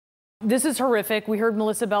This is horrific. We heard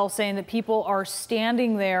Melissa Bell saying that people are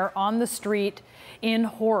standing there on the street in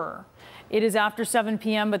horror. It is after 7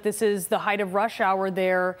 p.m., but this is the height of rush hour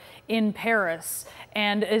there in Paris.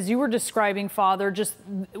 And as you were describing, Father, just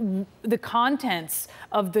the contents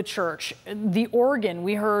of the church, the organ,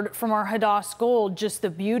 we heard from our Hadass Gold, just the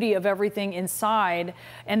beauty of everything inside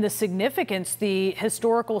and the significance, the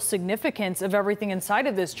historical significance of everything inside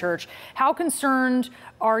of this church. How concerned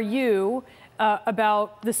are you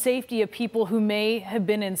about the safety of people who may have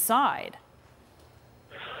been inside?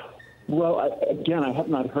 Well, again, I have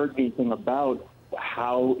not heard anything about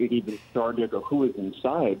how it even started or who is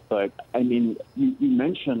inside. But, I mean, you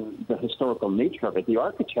mentioned the historical nature of it. The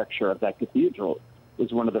architecture of that cathedral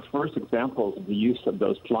was one of the first examples of the use of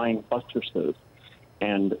those flying buttresses.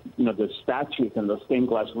 And, you know, the statues and those stained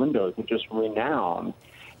glass windows are just renowned.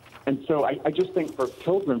 And so I just think for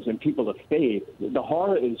pilgrims and people of faith, the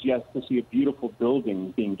horror is, yes, to see a beautiful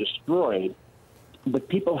building being destroyed, but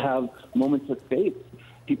people have moments of faith.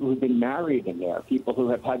 People who've been married in there, people who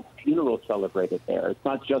have had funerals celebrated there. It's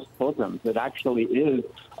not just pilgrims. It actually is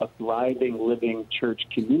a thriving, living church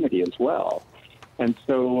community as well. And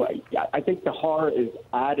so I think the horror is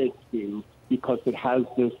added to because it has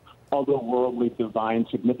this otherworldly divine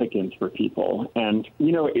significance for people. And,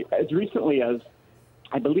 you know, as recently as,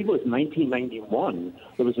 I believe it was 1991,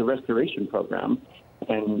 there was a restoration program.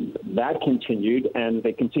 And that continued, and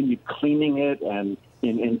they continued cleaning it. And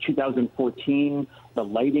in 2014, the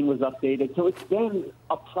lighting was updated. So it's been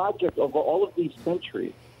a project over all of these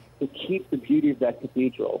centuries to keep the beauty of that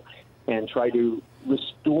cathedral and try to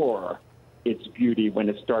restore its beauty when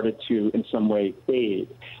it started to, in some way, fade.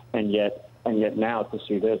 And yet now to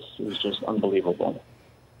see this is just unbelievable.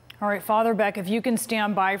 All right, Father Beck, if you can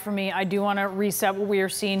stand by for me, I do want to reset what we are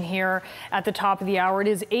seeing here at the top of the hour. It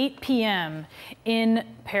is 8 p.m. in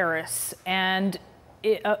Paris, and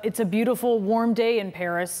it's a beautiful, warm day in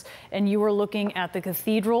Paris, and you are looking at the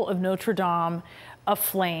Cathedral of Notre Dame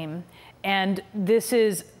aflame. And this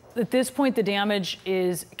is, at this point, the damage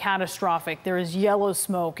is catastrophic. There is yellow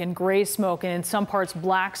smoke and gray smoke, and in some parts,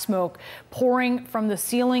 black smoke pouring from the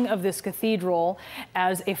ceiling of this cathedral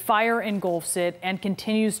as a fire engulfs it and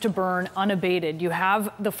continues to burn unabated. You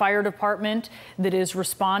have the fire department that is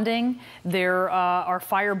responding. There are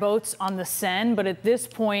fire boats on the Seine, but at this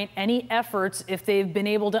point, any efforts, if they've been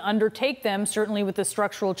able to undertake them, certainly with the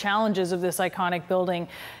structural challenges of this iconic building,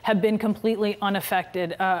 have been completely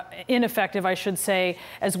ineffective, I should say,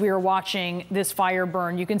 as we are watching this fire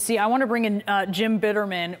burn. You can see, I want to bring in Jim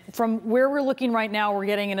Bitterman. From where we're looking right now, we're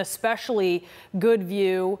getting an especially good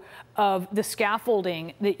view of the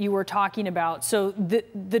scaffolding that you were talking about. So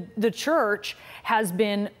the church has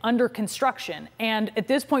been under construction. And at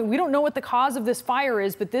this point, we don't know what the cause of this fire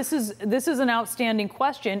is, but this is an outstanding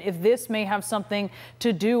question if this may have something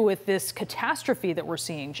to do with this catastrophe that we're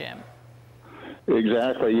seeing, Jim.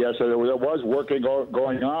 Exactly, yes. There was work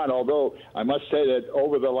going on, although I must say that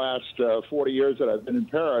over the last 40 years that I've been in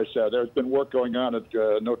Paris, there's been work going on at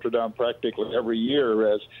Notre Dame practically every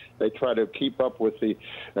year as they try to keep up with the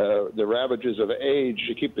ravages of age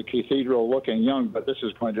to keep the cathedral looking young, but this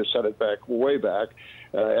is going to set it back, way back.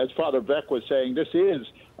 As Father Beck was saying, this is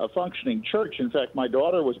a functioning church. In fact, my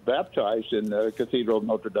daughter was baptized in the Cathedral of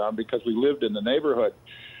Notre Dame because we lived in the neighborhood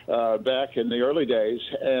back in the early days,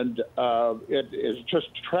 and it is just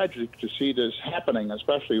tragic to see this happening,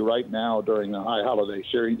 especially right now during the high holiday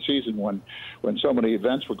season when so many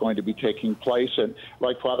events were going to be taking place. And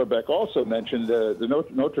like Father Beck also mentioned, the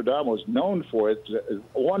Notre Dame was known for its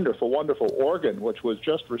wonderful, wonderful organ, which was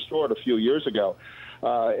just restored a few years ago.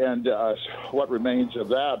 And what remains of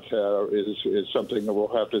that is something that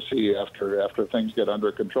we'll have to see after things get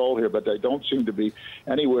under control here. But they don't seem to be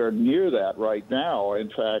anywhere near that right now. In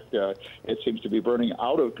fact, it seems to be burning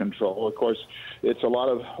out of control. Of course, it's a lot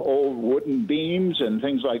of old wooden beams and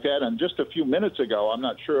things like that. And just a few minutes ago, I'm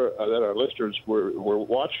not sure that our listeners were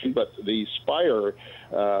watching, but the spire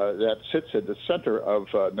that sits at the center of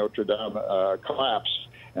Notre Dame collapsed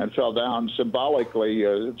and fell down, symbolically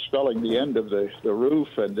spelling the end of the roof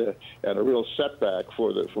and a real setback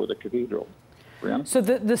for the cathedral. Brianna? So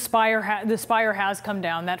the spire has come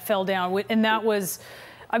down. That fell down, and that was,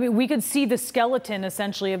 I mean, we could see the skeleton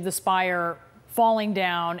essentially of the spire falling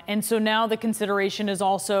down, and so now the consideration is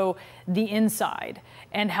also the inside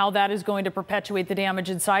and how that is going to perpetuate the damage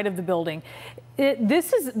inside of the building.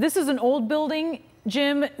 This is an old building,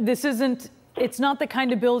 Jim. This isn't. It's not the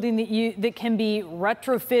kind of building that can be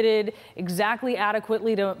retrofitted exactly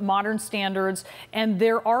adequately to modern standards. And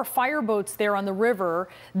there are fireboats there on the river.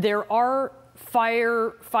 There are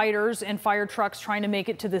firefighters and fire trucks trying to make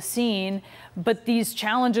it to the scene, but these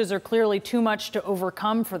challenges are clearly too much to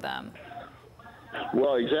overcome for them.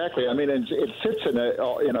 Well, exactly. I mean, it sits in a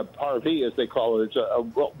RV, as they call it. It's a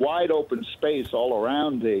wide open space all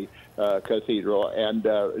around the cathedral, and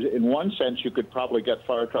in one sense, you could probably get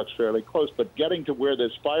fire trucks fairly close. But getting to where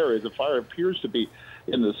this fire is, the fire appears to be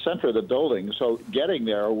in the center of the building, so getting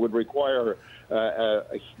there would require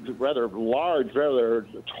a rather large, rather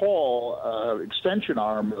tall extension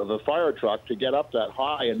arm of a fire truck to get up that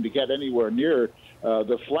high and to get anywhere near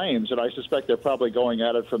the flames. And I suspect they're probably going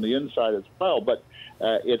at it from the inside as well. But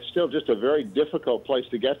it's still just a very difficult place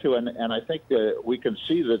to get to. And I think we can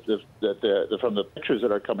see that from the pictures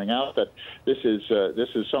that are coming out that this is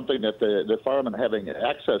something that the firemen having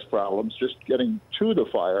access problems just getting to the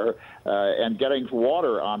fire and getting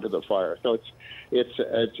water onto the fire. So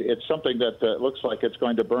it's something that looks like it's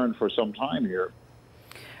going to burn for some time here.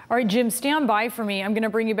 All right, Jim, stand by for me. I'm going to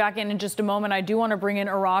bring you back in just a moment. I do want to bring in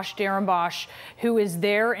Arash Darambash, who is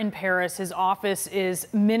there in Paris. His office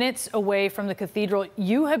is minutes away from the cathedral.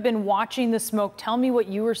 You have been watching the smoke. Tell me what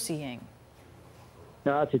you are seeing.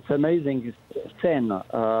 Yes, it's amazing scene.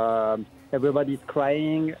 Everybody's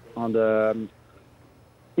crying, and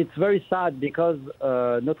it's very sad because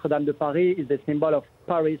Notre Dame de Paris is the symbol of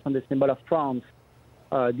Paris and the symbol of France.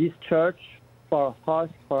 This church, for us,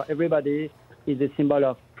 for everybody, is the symbol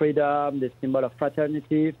of freedom, the symbol of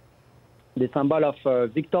fraternity, the symbol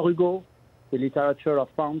of Victor Hugo, the literature of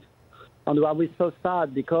France. And we are so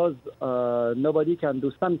sad because nobody can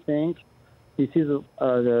do something. This is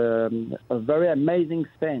a very amazing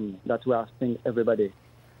thing that we are seeing everybody.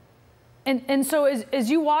 And so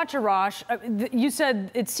as you watch, Arash, you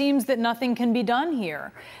said it seems that nothing can be done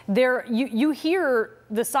here. You hear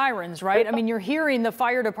the sirens, right? I mean, you're hearing the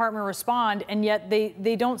fire department respond, and yet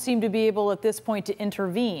they don't seem to be able at this point to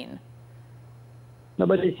intervene.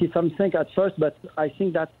 Nobody sees something at first, but I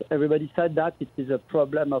think that everybody said that it is a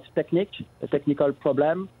problem of technique, a technical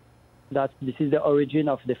problem, that this is the origin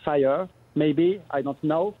of the fire. Maybe, I don't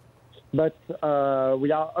know. But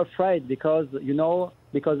we are afraid because,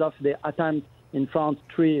 because of the attempt in France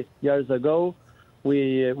 3 years ago,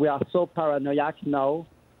 we are so paranoid now,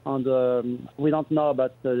 and we don't know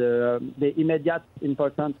about the immediate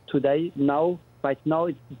importance today. Right now,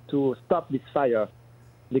 is to stop this fire,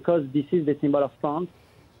 because this is the symbol of France,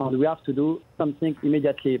 and we have to do something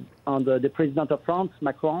immediately. And the President of France,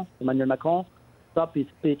 Emmanuel Macron, stopped his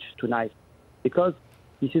speech tonight, because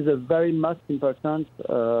this is a very most important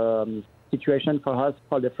situation for us,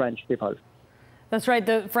 for the French people. That's right.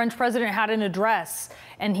 The French president had an address,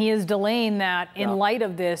 and he is delaying that in light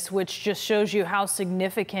of this, which just shows you how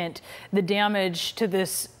significant the damage to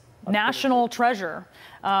this national treasure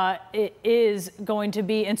it is going to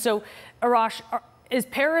be. And so, Arash, is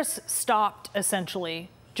Paris stopped essentially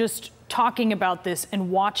just talking about this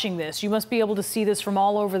and watching this? You must be able to see this from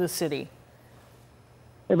all over the city.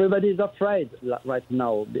 Everybody is afraid right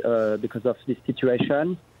now because of this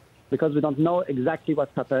situation, because we don't know exactly what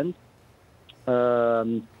happened.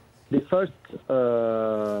 The first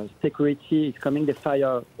security is coming. The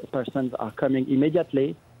fire persons are coming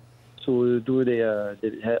immediately to do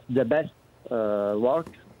the best work.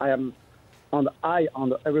 And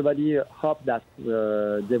everybody hope that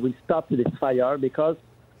they will stop this fire, because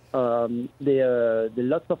the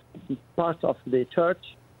lots of parts of the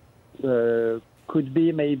church could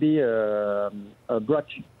be maybe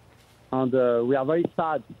broken, and we are very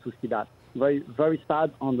sad to see that. Very, very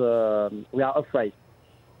sad, and we are afraid,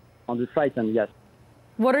 and frightened. Yes.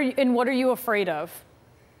 What are you afraid of?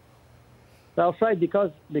 We are afraid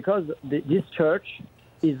because this church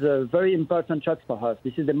is a very important church for us.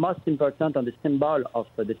 This is the most important and the symbol of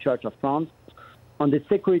the Church of France, and the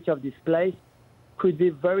security of this place could be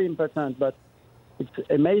very important. But it's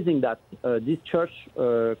amazing that this church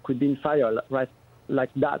could be in fire right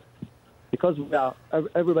like that, because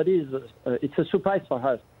everybody is. It's a surprise for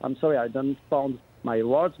us. I'm sorry, I don't find my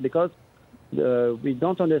words, because we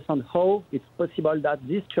don't understand how it's possible that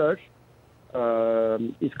this church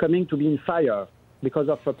is coming to be in fire because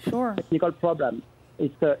of a technical problem.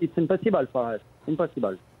 It's impossible for us.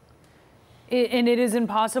 Impossible. And it is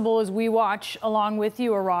impossible as we watch along with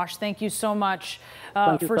you, Arash. Thank you so much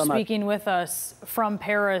for speaking with us from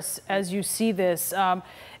Paris as you see this.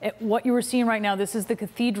 What you were seeing right now, this is the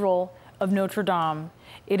Cathedral of Notre Dame.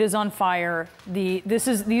 It is on fire.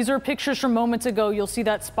 These are pictures from moments ago. You'll see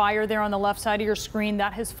that spire there on the left side of your screen.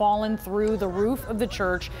 That has fallen through the roof of the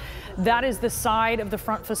church. That is the side of the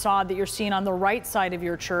front facade that you're seeing on the right side of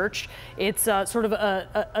your church. It's sort of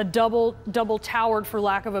a double towered, for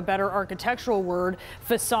lack of a better architectural word,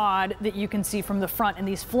 facade that you can see from the front. And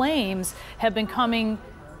these flames have been coming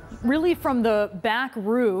really from the back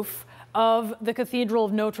roof of the Cathedral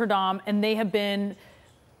of Notre Dame, and they have been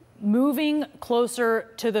moving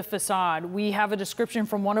closer to the facade. We have a description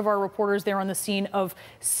from one of our reporters there on the scene of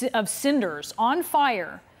cinders on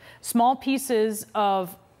fire, small pieces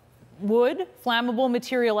of wood, flammable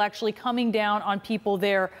material actually coming down on people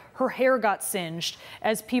there. Her hair got singed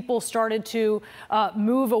as people started to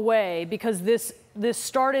move away, because this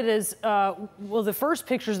started as, well, the first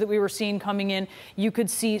pictures that we were seeing coming in, you could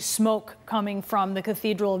see smoke coming from the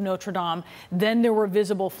Cathedral of Notre Dame. Then there were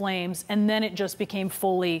visible flames, and then it just became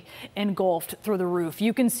fully engulfed through the roof.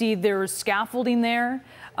 You can see there's scaffolding there.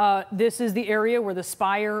 This is the area where the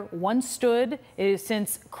spire once stood. It has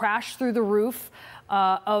since crashed through the roof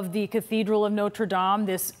of the Cathedral of Notre Dame,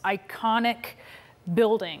 this iconic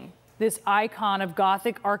building, this icon of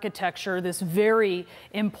Gothic architecture, this very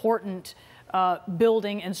important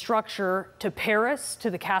building and structure to Paris, to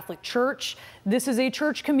the Catholic Church. This is a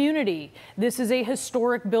church community. This is a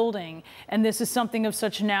historic building, and this is something of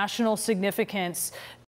such national significance